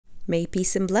May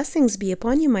peace and blessings be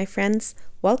upon you, my friends.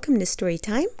 Welcome to Story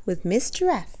Time with Miss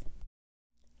Giraffe.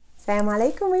 Assalamu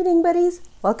alaykum, reading buddies.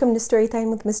 Welcome to Story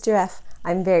Time with Miss Giraffe.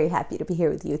 I'm very happy to be here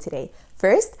with you today.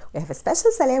 First, we have a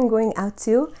special salam going out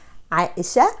to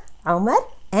Aisha, Omar,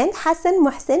 and Hassan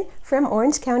Muhsin from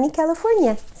Orange County,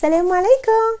 California. Assalamu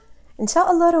alaykum.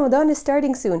 InshaAllah, Ramadan is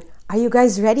starting soon. Are you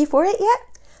guys ready for it yet?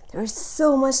 There's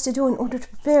so much to do in order to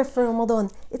prepare for Ramadan.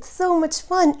 It's so much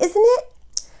fun, isn't it?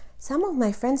 Some of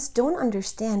my friends don't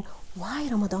understand why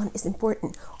Ramadan is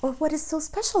important or what is so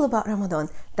special about Ramadan.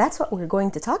 That's what we're going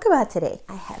to talk about today.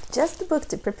 I have just the book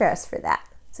to prepare us for that.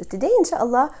 So today,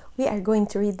 InshaAllah, we are going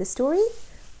to read the story,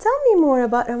 Tell Me More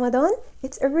About Ramadan.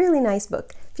 It's a really nice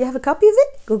book. If you have a copy of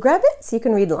it, go grab it so you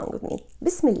can read along with me.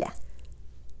 Bismillah.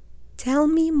 Tell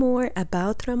Me More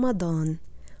About Ramadan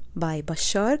by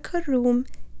Bachar Karroum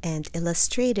and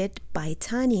illustrated by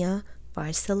Tanya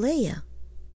Varsalaya.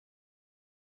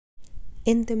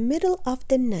 In the middle of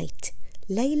the night,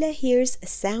 Layla hears a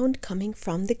sound coming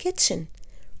from the kitchen.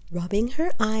 Rubbing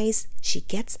her eyes, she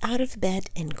gets out of bed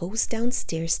and goes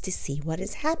downstairs to see what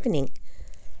is happening.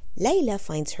 Layla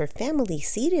finds her family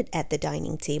seated at the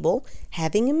dining table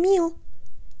having a meal.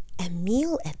 A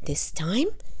meal at this time?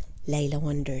 Layla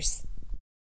wonders.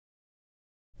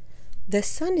 The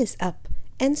sun is up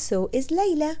and so is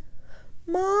Layla.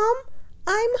 "Mom,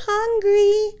 I'm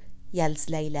hungry," yells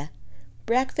Layla.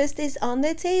 "Breakfast is on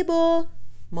the table,"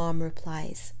 Mom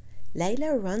replies.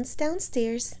 Layla runs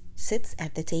downstairs, sits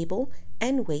at the table,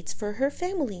 and waits for her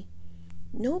family.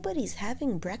 Nobody's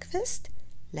having breakfast?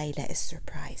 Layla is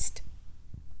surprised.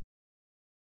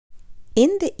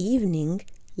 In the evening,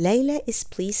 Layla is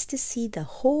pleased to see the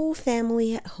whole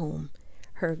family at home.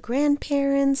 Her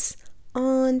grandparents,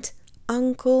 aunt,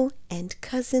 uncle, and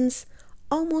cousins.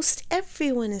 Almost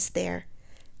everyone is there.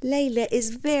 Layla is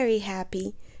very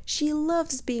happy. She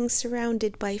loves being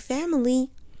surrounded by family.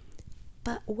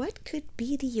 But what could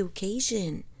be the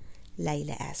occasion?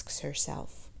 Layla asks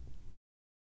herself.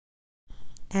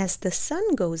 As the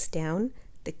sun goes down,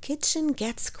 the kitchen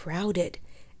gets crowded.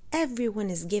 Everyone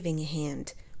is giving a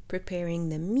hand, preparing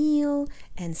the meal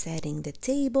and setting the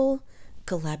table.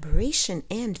 Collaboration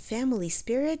and family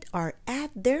spirit are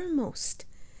at their most.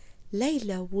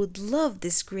 Layla would love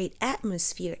this great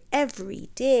atmosphere every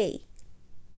day.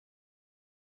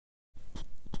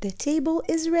 The table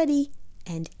is ready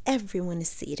and everyone is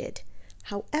seated.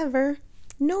 However,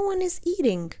 no one is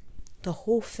eating. The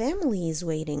whole family is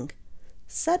waiting.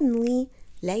 Suddenly,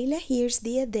 Layla hears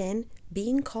the adhan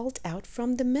being called out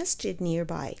from the masjid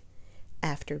nearby.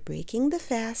 After breaking the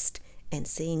fast and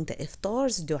saying the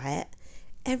iftar's dua,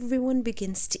 everyone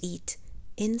begins to eat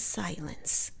in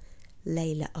silence.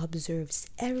 Layla observes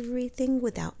everything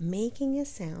without making a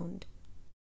sound.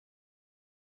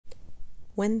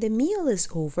 When the meal is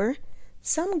over,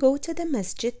 some go to the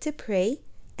masjid to pray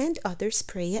and others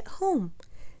pray at home.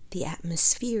 The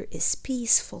atmosphere is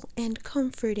peaceful and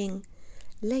comforting.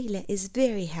 Layla is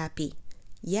very happy,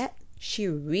 yet she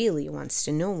really wants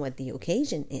to know what the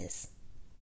occasion is.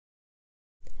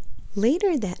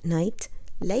 Later that night,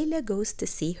 Layla goes to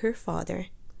see her father.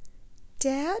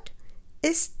 "Dad,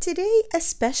 is today a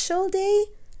special day?"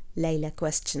 Layla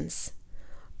questions.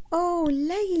 "Oh,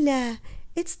 Layla,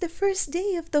 it's the first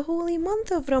day of the holy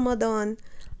month of Ramadan.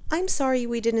 I'm sorry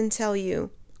we didn't tell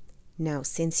you." "Now,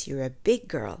 since you're a big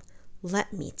girl,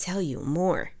 let me tell you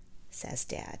more," says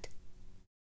Dad.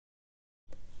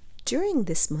 "During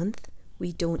this month,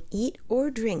 we don't eat or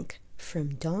drink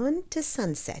from dawn to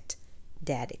sunset,"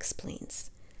 Dad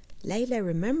explains. Layla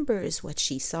remembers what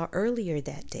she saw earlier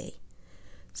that day.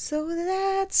 "So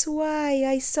that's why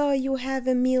I saw you have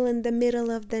a meal in the middle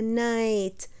of the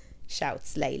night,"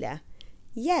 shouts Layla.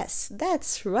 "Yes,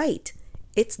 that's right.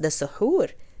 It's the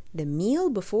suhoor, the meal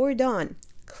before dawn.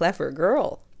 Clever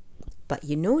girl. But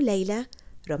you know, Layla,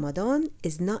 Ramadan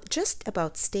is not just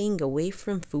about staying away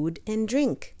from food and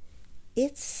drink.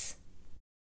 It's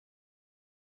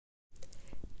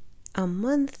a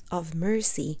month of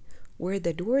mercy where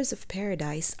the doors of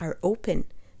paradise are open,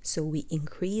 so we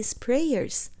increase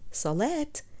prayers,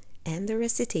 salat, and the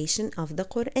recitation of the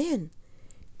Quran.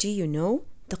 Do you know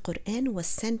the Quran was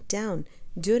sent down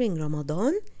during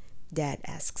Ramadan?" Dad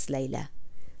asks Layla.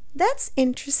 "That's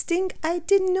interesting. I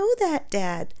didn't know that,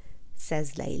 Dad,"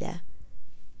 says Layla.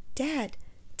 "Dad,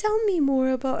 tell me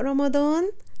more about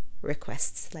Ramadan,"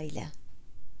 requests Layla.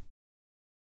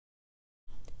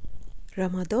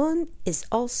 Ramadan is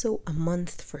also a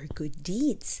month for good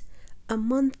deeds, a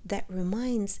month that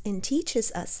reminds and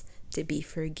teaches us to be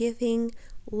forgiving,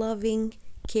 loving,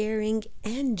 caring,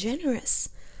 and generous.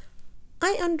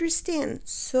 I understand.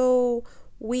 So,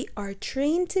 We are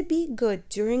trained to be good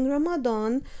during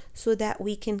Ramadan so that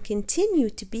we can continue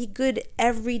to be good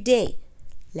every day.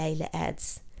 Layla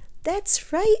adds,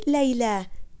 "That's right,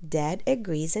 Layla." Dad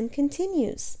agrees and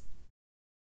continues.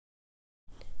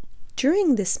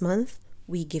 During this month,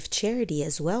 we give charity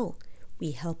as well.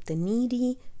 We help the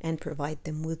needy and provide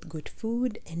them with good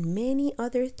food and many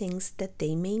other things that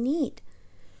they may need.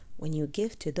 When you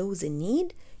give to those in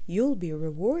need, you'll be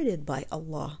rewarded by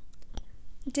Allah.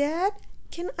 Dad,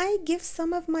 can I give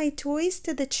some of my toys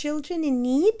to the children in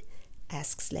need?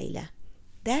 Asks Layla.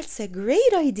 That's a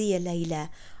great idea, Layla.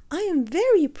 I am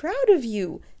very proud of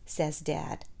you, says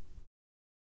Dad.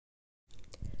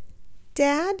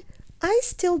 Dad, I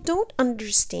still don't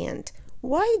understand.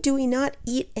 Why do we not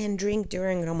eat and drink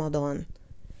during Ramadan?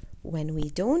 When we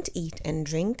don't eat and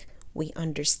drink, we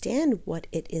understand what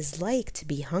it is like to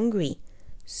be hungry.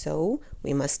 So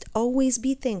we must always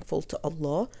be thankful to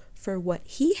Allah for what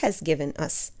He has given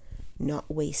us, not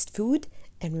waste food,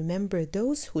 and remember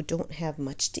those who don't have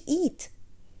much to eat.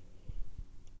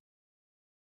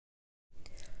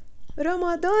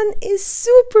 Ramadan is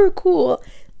super cool.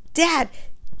 Dad,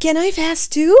 can I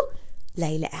fast too?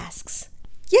 Layla asks.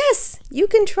 Yes, you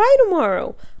can try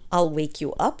tomorrow. I'll wake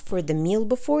you up for the meal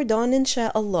before dawn,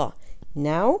 InshaAllah.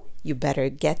 Now you better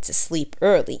get to sleep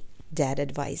early, Dad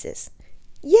advises.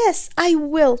 Yes, I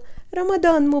will.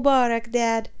 Ramadan Mubarak,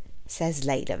 Dad, says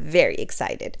Layla, very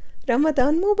excited.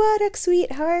 Ramadan Mubarak,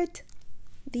 sweetheart.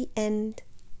 The end.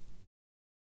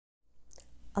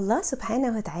 Allah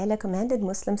SWT commanded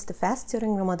Muslims to fast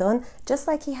during Ramadan just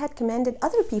like He had commanded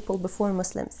other people before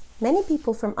Muslims. Many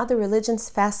people from other religions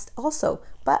fast also,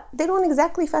 but they don't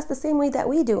exactly fast the same way that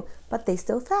we do, but they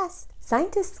still fast.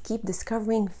 Scientists keep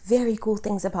discovering very cool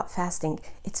things about fasting.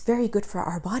 It's very good for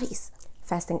our bodies.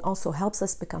 Fasting also helps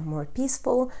us become more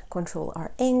peaceful, control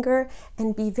our anger,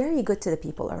 and be very good to the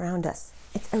people around us.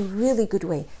 It's a really good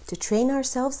way to train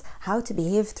ourselves how to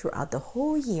behave throughout the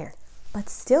whole year. But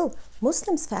still,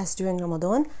 Muslims fast during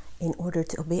Ramadan in order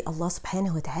to obey Allah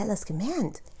SWT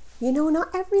command. You know,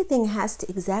 not everything has to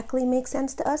exactly make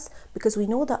sense to us because we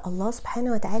know that Allah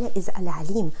SWT is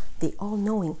Al-Alim, the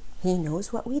All-Knowing. He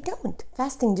knows what we don't.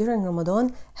 Fasting during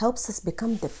Ramadan helps us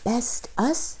become the best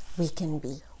us we can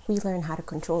be. We learn how to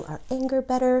control our anger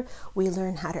better. We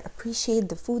learn how to appreciate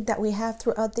the food that we have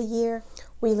throughout the year.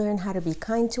 We learn how to be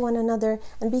kind to one another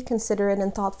and be considerate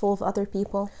and thoughtful of other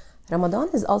people. Ramadan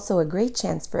is also a great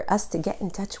chance for us to get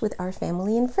in touch with our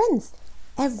family and friends.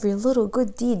 Every little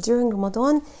good deed during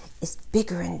Ramadan is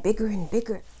bigger and bigger and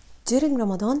bigger. During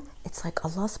Ramadan, it's like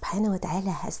Allah SWT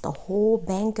has the whole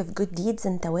bank of good deeds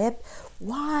and thawab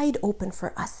wide open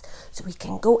for us, so we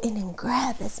can go in and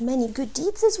grab as many good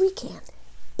deeds as we can.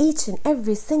 Each and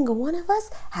every single one of us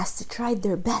has to try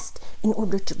their best in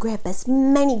order to grab as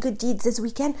many good deeds as we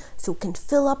can so we can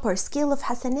fill up our scale of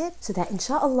hasanat so that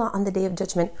InshaAllah on the Day of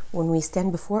Judgment, when we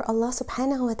stand before Allah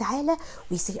subhanahu wa ta'ala,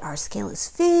 we see our scale is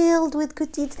filled with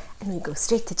good deeds and we go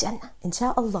straight to Jannah.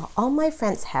 InshaAllah, all my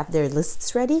friends have their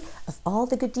lists ready of all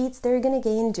the good deeds they're going to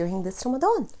gain during this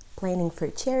Ramadan. Planning for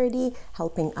charity,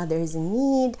 helping others in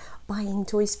need, buying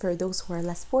toys for those who are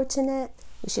less fortunate.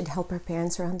 We should help our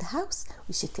parents around the house.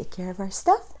 We should take care of our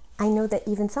stuff. I know that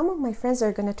even some of my friends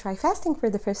are going to try fasting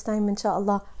for the first time,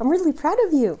 InshaAllah. I'm really proud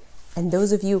of you. And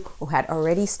those of you who had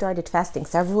already started fasting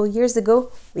several years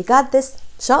ago, we got this.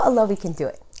 InshaAllah, we can do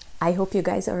it. I hope you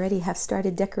guys already have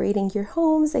started decorating your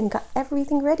homes and got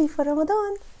everything ready for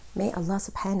Ramadan. May Allah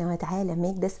subhanahu wa ta'ala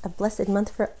make this a blessed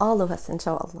month for all of us,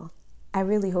 InshaAllah. I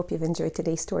really hope you've enjoyed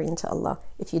today's story, InshaAllah.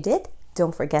 If you did,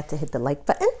 don't forget to hit the like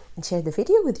button and share the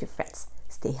video with your friends.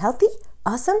 Stay healthy,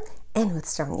 awesome, and with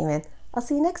strong iman. I'll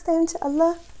see you next time,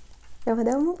 InshaAllah.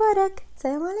 Ramadan Mubarak.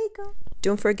 Assalamu alaykum.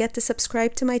 Don't forget to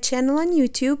subscribe to my channel on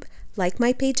YouTube, like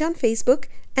my page on Facebook,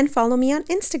 and follow me on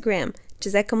Instagram.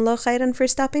 Jazakumullah khairan for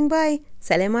stopping by.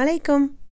 Assalamu alaykum.